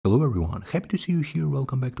Hello everyone, happy to see you here.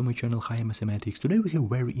 Welcome back to my channel High Mathematics. Today we have a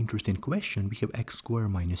very interesting question. We have x squared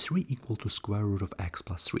minus 3 equal to square root of x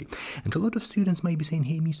plus 3. And a lot of students might be saying,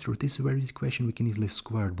 hey mister, this is a very easy question, we can easily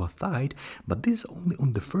square both sides, but this is only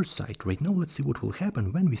on the first side. Right now let's see what will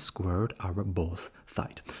happen when we squared our both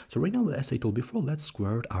side. So right now, as I told before, let's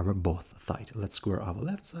square our both side. Let's square our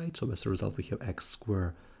left side, so as a result we have x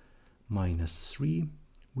squared minus 3.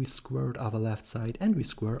 We squared our left side and we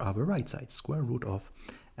square our right side, square root of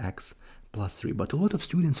x plus 3. But a lot of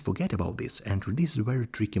students forget about this, and this is a very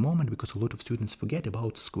tricky moment because a lot of students forget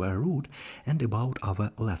about square root and about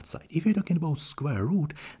our left side. If you're talking about square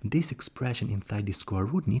root, this expression inside the square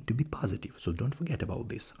root need to be positive, so don't forget about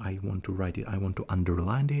this. I want to write it, I want to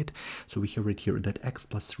underline it. So we have right here that x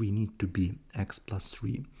plus 3 need to be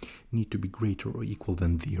greater or equal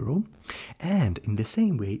than 0, and in the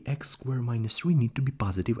same way x squared minus 3 need to be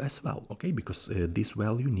positive as well, okay, because this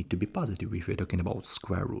value need to be positive if we're talking about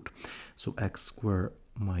square root. So x squared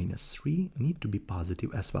minus 3 need to be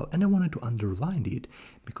positive as well, and I wanted to underline it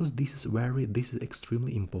because this is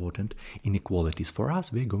extremely important inequalities for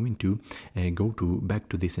us. We're going to back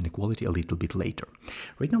to this inequality a little bit later.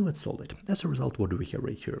 Right now let's solve it. As a result, what do we have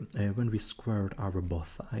right here? When we squared our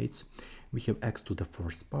both sides, we have x to the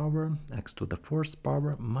fourth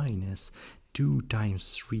power minus 2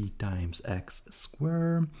 times 3 times x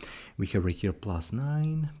squared. We have right here plus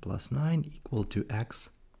 9 equal to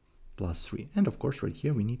x plus 3, and of course right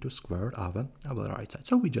here we need to square our right side.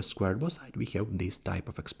 So we just squared both sides. We have this type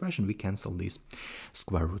of expression. We cancel this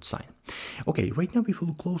square root sign. Okay, right now if we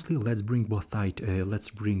look closely, let's bring both sides, let's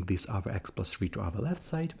bring this our x plus 3 to our left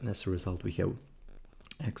side. As a result, we have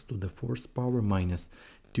x to the fourth power minus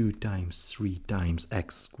 2 times 3 times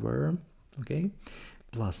x squared, okay,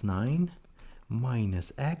 plus 9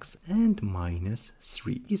 minus x and minus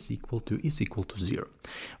 3 is equal to 0.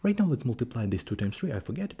 Right now let's multiply this 2 times 3. I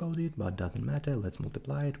forget about it, but doesn't matter. Let's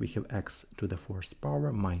multiply it. We have x to the fourth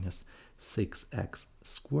power minus 6x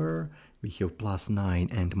squared. We have plus 9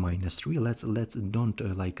 and minus 3. Let's don't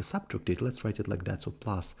subtract it. Let's write it like that. So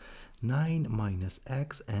plus 9 minus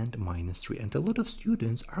x and minus 3. And a lot of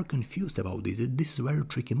students are confused about this. This is a very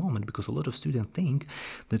tricky moment because a lot of students think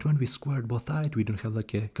that when we squared both sides, we don't have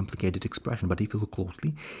like a complicated expression. But if you look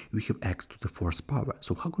closely, we have x to the fourth power.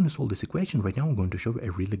 So how can we solve this equation? Right now I'm going to show you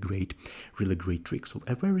a really great trick. So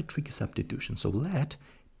a very tricky substitution. So let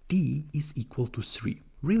t is equal to 3.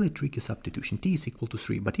 Really tricky substitution. T is equal to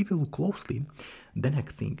 3. But if you look closely, then I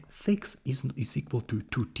think 6 is equal to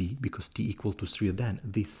 2t, because t equal to 3, then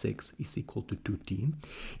this 6 is equal to 2t.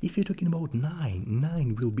 If you're talking about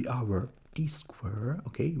 9 will be our t square,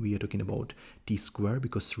 okay, we are talking about t square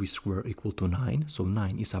because 3 square equal to 9, so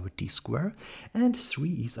 9 is our t square, and 3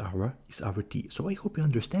 is our t. So I hope you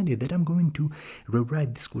understand it, that I'm going to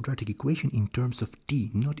rewrite this quadratic equation in terms of t,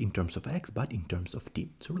 not in terms of x, but in terms of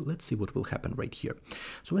t. So let's see what will happen right here.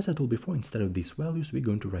 So as I told before, instead of these values, we're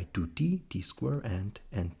going to write 2t, t square, and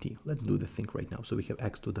t. Let's do the thing right now. So we have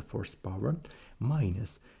x to the fourth power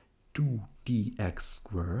minus 2tx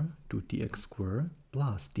squared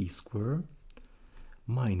plus t squared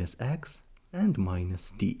minus x and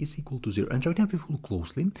minus t is equal to 0. And right now if you look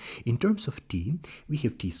closely, in terms of t, we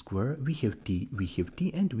have t squared, we have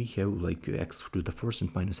t, and we have like x to the first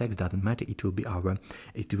and minus x, doesn't matter, it will be our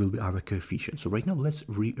coefficient. So right now let's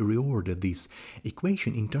reorder this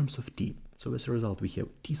equation in terms of t. So as a result, we have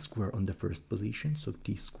t squared on the first position, so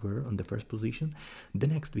t squared on the first position. The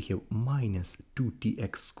next we have minus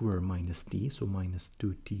 2tx squared minus t, so minus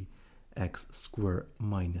 2tx squared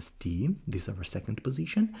minus t. This is our second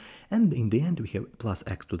position. And in the end, we have plus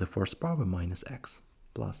x to the fourth power minus x,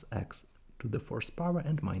 plus x to the fourth power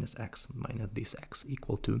and minus x, minus this x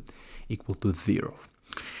equal to 0.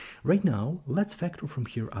 Right now, let's factor from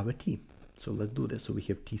here our t. So let's do this. So we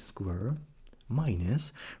have t squared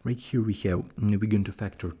minus, right here we're going to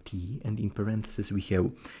factor t, and in parentheses we have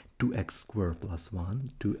 2x squared plus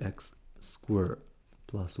 1, 2x squared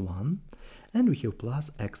plus 1, and we have plus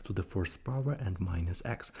x to the fourth power and minus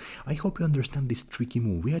x. I hope you understand this tricky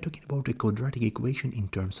move. We are talking about a quadratic equation in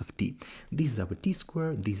terms of t. This is our t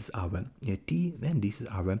squared, this is our t, and this is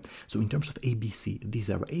our, so in terms of ABC, this is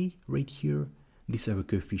our a right here, this is our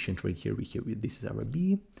coefficient right here, we have this is our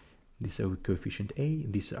b, this is our coefficient a,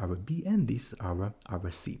 this is our b, and this is our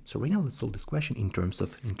c. So right now let's solve this question in terms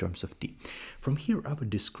of t. From here, our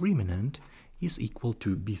discriminant is equal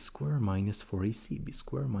to b squared minus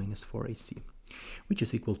 4ac, which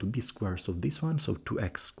is equal to b squared of this one, so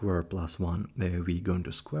 2x squared plus 1, we're going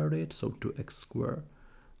to square it, so 2x squared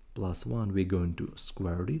plus 1, we're going to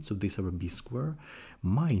square it, so this is our b square,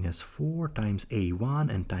 minus 4 times a1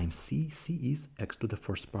 and times c. C is x to the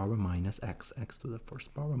first power minus x, x to the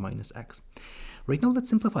first power minus x. Right now let's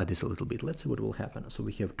simplify this a little bit. Let's see what will happen. So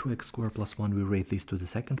we have 2x squared plus 1, we raise this to the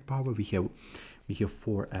second power, we have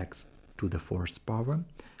 4x to the fourth power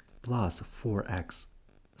plus 4x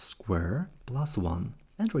squared plus 1,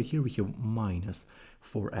 and right here we have minus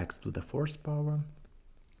 4x to the fourth power,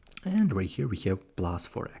 and right here we have plus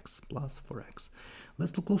 4x, plus 4x.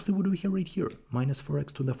 Let's look closely what do we have right here. Minus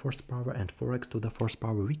 4x to the fourth power and 4x to the fourth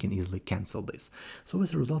power, we can easily cancel this. So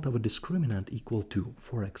as a result, our discriminant equal to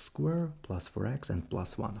 4x squared plus 4x and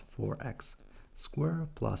plus 1. 4x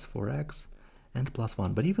squared plus 4x and plus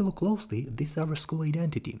 1. But if you look closely, this is our school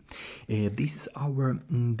identity. This is our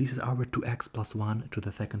 2x plus 1 to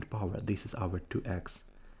the second power. This is our 2x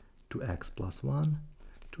plus 1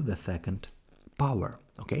 to the second power.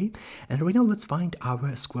 Okay, and right now let's find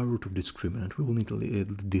our square root of discriminant. We will need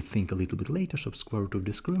to think a little bit later. So square root of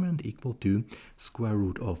discriminant equal to square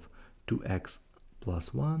root of 2x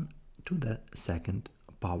plus 1 to the second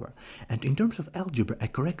power. And in terms of algebra, a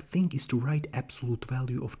correct thing is to write absolute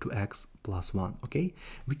value of 2x plus 1. Okay,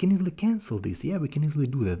 we can easily cancel this. Yeah, we can easily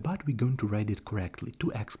do that, but we're going to write it correctly,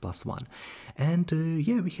 2x plus 1. And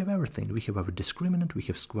yeah, we have everything. We have our discriminant, we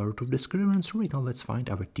have square root of discriminant. So right now let's find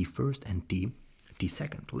our t first and t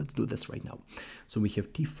second. Let's do this right now. So we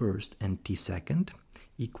have t first and t second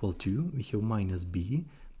equal to, we have minus b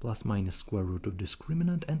plus minus square root of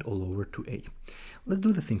discriminant and all over 2a. Let's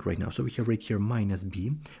do the thing right now. So we have right here minus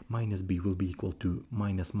b will be equal to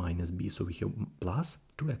minus b, so we have plus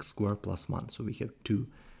 2x squared plus 1, so we have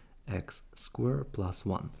 2x squared plus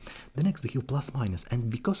 1. The next we have plus minus, and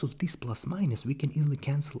because of this plus minus we can easily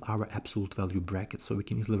cancel our absolute value bracket, so we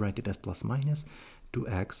can easily write it as plus minus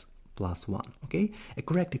 2x plus 1. Okay, a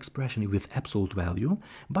correct expression with absolute value,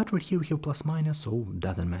 but right here we have plus minus, so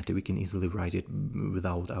doesn't matter, we can easily write it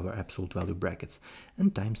without our absolute value brackets,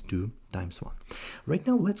 and times 2 times 1. Right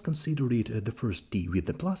now let's consider it the first t with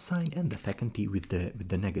the plus sign and the second t with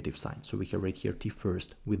the negative sign. So we have right here t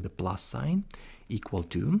first with the plus sign equal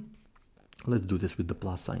to, let's do this with the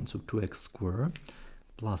plus sign, so 2x squared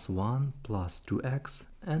plus 1 plus 2x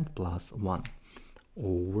and plus 1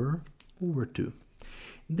 over 2.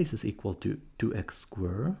 This is equal to 2x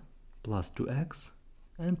squared plus 2x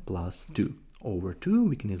and plus 2 over 2.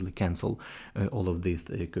 We can easily cancel all of these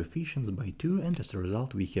coefficients by 2, and as a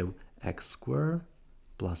result we have x squared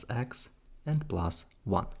plus x and plus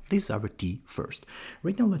 1. This is our t first.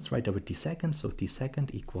 Right now let's write our t second. So t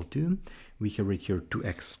second equal to, we have right here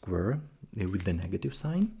 2x squared with the negative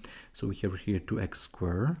sign. So we have here 2x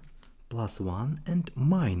squared plus 1 and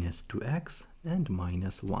minus 2x and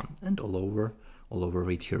minus 1, and all over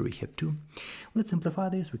right here we have 2. Let's simplify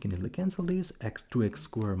this. We can easily cancel this. 2x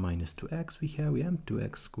squared minus 2x, we have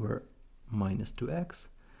 2x squared minus 2x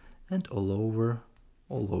and all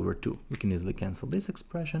over 2. We can easily cancel this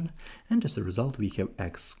expression, and as a result we have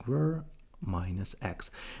x squared minus x.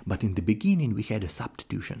 But in the beginning we had a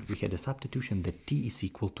substitution. We had a substitution that t is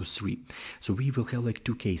equal to 3. So we will have like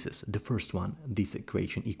two cases. The first one, this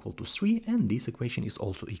equation equal to 3, and this equation is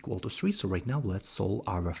also equal to 3. So right now let's solve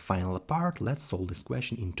our final part. Let's solve this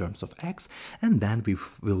question in terms of x, and then we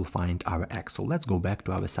will find our x. So let's go back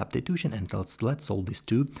to our substitution and let's solve these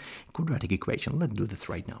two quadratic equation. Let's do this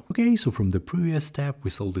right now. Okay, so from the previous step we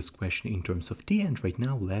solved this question in terms of t, and right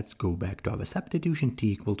now let's go back to our substitution,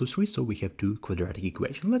 t equal to 3. So we have two quadratic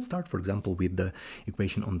equations. Let's start, for example, with the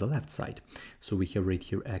equation on the left side. So we have right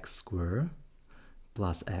here x squared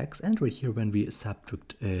plus x, and right here when we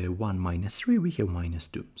subtract 1 minus 3 we have minus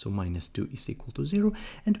 2. So minus 2 is equal to 0,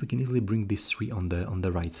 and we can easily bring this 3 on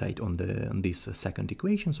the right side on this second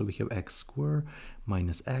equation. So we have x squared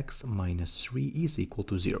minus x minus 3 is equal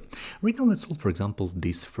to 0. Right now let's solve, for example,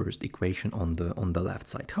 this first equation on the left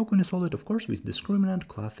side. How can we solve it? Of course with discriminant,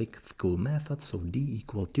 classic school method. So d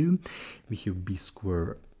equal to, we have b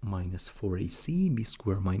squared minus 4ac, b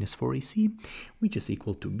squared minus 4ac, which is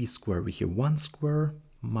equal to b squared, we have 1 squared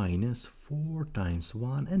minus 4 times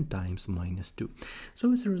 1 and times minus 2.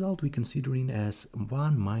 So as a result we considering as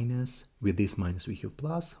 1 minus, with this minus we have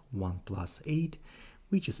plus 1 plus 8,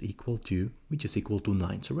 which is equal to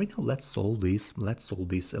 9. So right now let's solve this.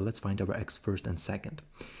 Let's find our x first and second.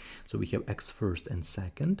 So we have x first and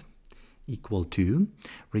second equal to,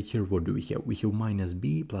 right here what do we have? We have minus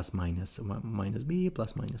b plus minus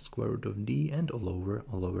square root of d and all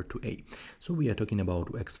over 2a. So we are talking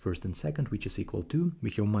about x first and second, which is equal to,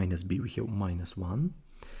 we have minus b, we have minus 1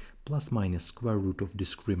 plus minus square root of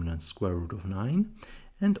discriminant square root of 9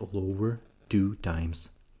 and all over 2 times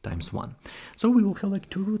 1. So we will have like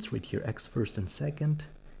two roots right here, x first and second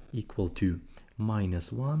equal to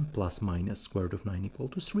minus 1 plus minus square root of 9 equal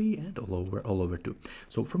to 3, and all over 2.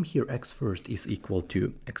 So from here x first is equal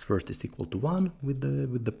to 1 with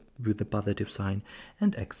the positive sign,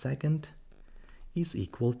 and x second is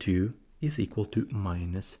equal to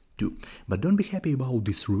minus 2. But don't be happy about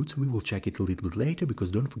these roots. We will check it a little bit later,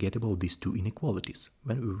 because don't forget about these two inequalities.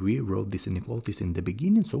 When we wrote these inequalities in the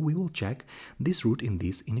beginning, so we will check this root in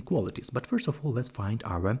these inequalities. But first of all, let's find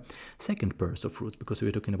our second pairs of roots, because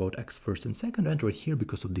we're talking about x first and second, and right here,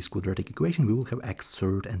 because of this quadratic equation, we will have x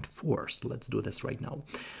third and fourth. Let's do this right now.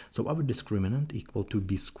 So our discriminant equal to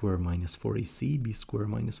b squared minus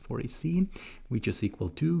 4ac, which is equal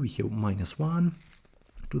to, we have minus 1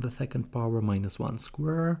 to the second power minus 1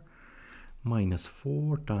 square minus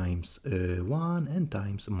 4 times 1 and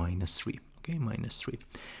times minus 3. Okay, minus 3.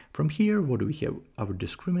 From here, what do we have? Our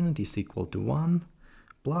discriminant is equal to 1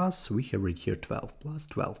 plus, we have right here 12 plus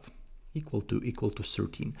 12 equal to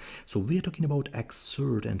 13. So we are talking about x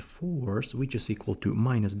third and fourth, which is equal to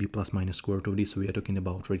minus b plus minus square root of this. So we are talking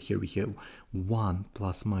about right here we have 1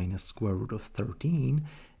 plus minus square root of 13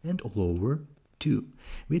 and all over 2.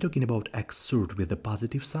 We're talking about x third with the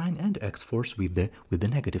positive sign and x fourth with the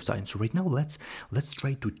negative sign. So right now let's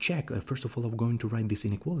try to check. First of all, I'm going to write these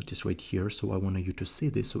inequalities right here, so I want you to see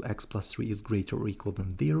this. So x plus 3 is greater or equal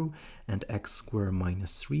than 0, and x squared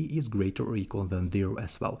minus 3 is greater or equal than 0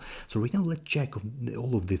 as well. So right now let's check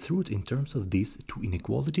all of these roots in terms of these two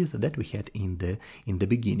inequalities that we had in the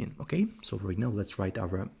beginning. Okay, so right now let's write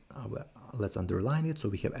our let's underline it. So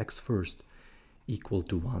we have x first equal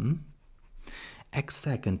to 1, x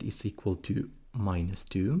second is equal to minus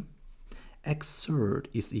 2, x third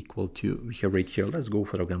is equal to, we have right here, let's go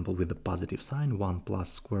for example with the positive sign, 1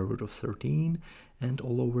 plus square root of 13 and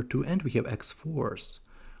all over 2, and we have x fourth,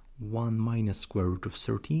 1 minus square root of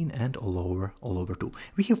 13 and all over 2.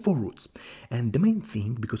 We have 4 roots, and the main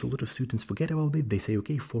thing, because a lot of students forget about it, they say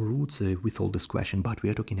okay, 4 roots with all this question, but we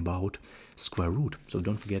are talking about square root. So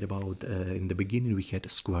don't forget about in the beginning we had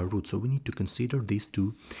square root, so we need to consider these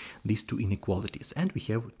two inequalities, and we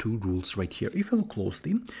have 2 rules right here. If you look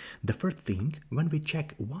closely, the first thing, when we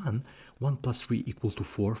check 1 plus 3 equal to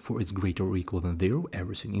 4, 4 is greater or equal than 0,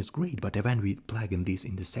 everything is great. But when we plug in this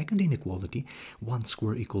in the second inequality, 1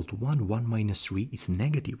 square equal to 1, 1 minus 3 is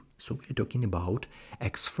negative. So we're talking about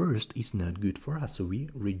x first is not good for us, so we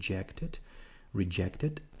rejected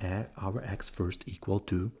our x first equal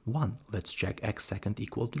to 1. Let's check x second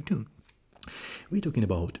equal to 2. We're talking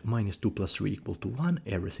about minus 2 plus 3 equal to 1,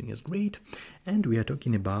 everything is great. And we are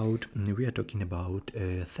talking about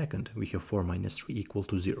second, we have 4 minus 3 equal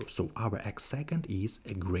to 0. So our x second is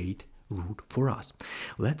a great root for us.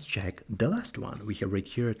 Let's check the last one. We have right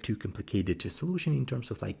here 2 complicated solution in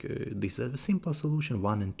terms of like this is a simple solution,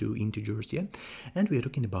 1 and 2 integers, yeah. And we are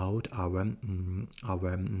talking about our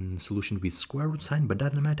solution with square root sign, but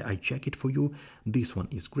doesn't matter, I check it for you. This one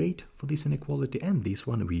is great for this inequality, and this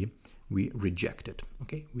one we reject it.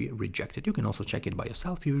 Okay, we reject it. You can also check it by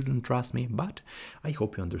yourself if you don't trust me, but I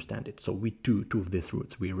hope you understand it. So with two of these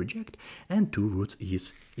roots we reject, and 2 roots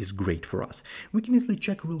is great for us. We can easily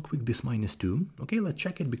check real quick this minus 2. Okay, let's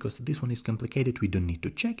check it, because this one is complicated, we don't need to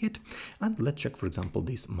check it. And let's check, for example,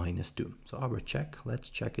 this minus 2. So our check, let's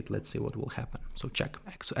check it, let's see what will happen. So check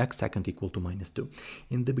x second equal to minus 2.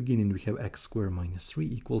 In the beginning we have x squared minus 3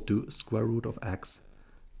 equal to square root of x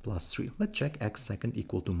plus 3. Let's check x second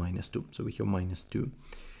equal to minus 2. So we have minus 2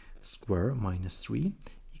 square minus 3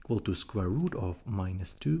 equal to square root of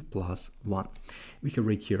minus 2 plus 1. We have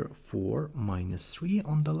right here 4 minus 3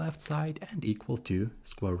 on the left side and equal to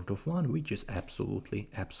square root of 1, which is absolutely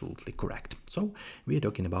correct. So we are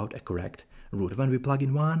talking about a correct root. When we plug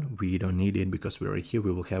in 1, we don't need it, because we're right here,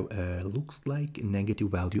 we will have looks like negative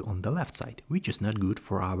value on the left side, which is not good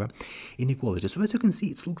for our inequality. So as you can see,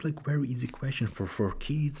 it looks like very easy question for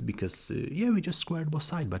kids, because yeah, we just squared both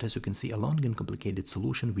sides, but as you can see, a long and complicated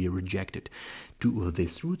solution, we rejected 2 of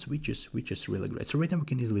these roots, which is really great. So right now we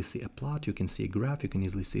can easily see a plot, you can see a graph, you can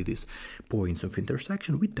easily see these points of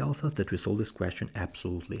intersection, which tells us that we solved this question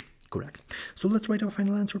absolutely correct. So let's write our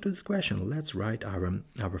final answer to this question. Let's write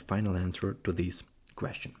our final answer to this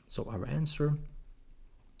question. So our answer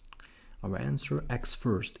x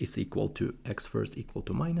first is equal to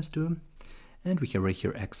minus 2, and we have right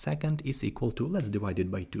here x second is equal to, let's divide it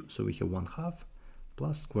by 2. So we have 1/2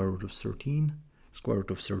 plus square root of 13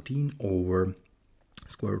 over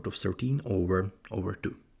square root of 13 over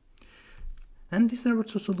 2. And these are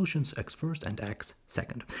also solutions, x first and x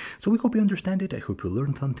second. So we hope you understand it, I hope you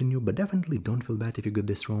learned something new, but definitely don't feel bad if you got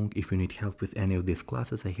this wrong. If you need help with any of these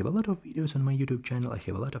classes, I have a lot of videos on my YouTube channel, I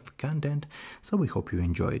have a lot of content, so we hope you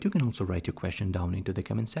enjoy it. You can also write your question down into the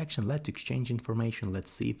comment section, let's exchange information,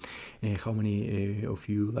 let's see how many of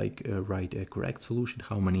you write a correct solution,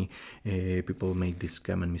 how many people make this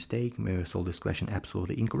common mistake, solve this question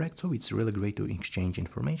absolutely incorrect. So it's really great to exchange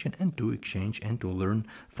information and to exchange and to learn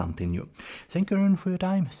something new. Thank you everyone for your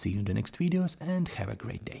time, see you in the next videos and have a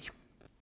great day.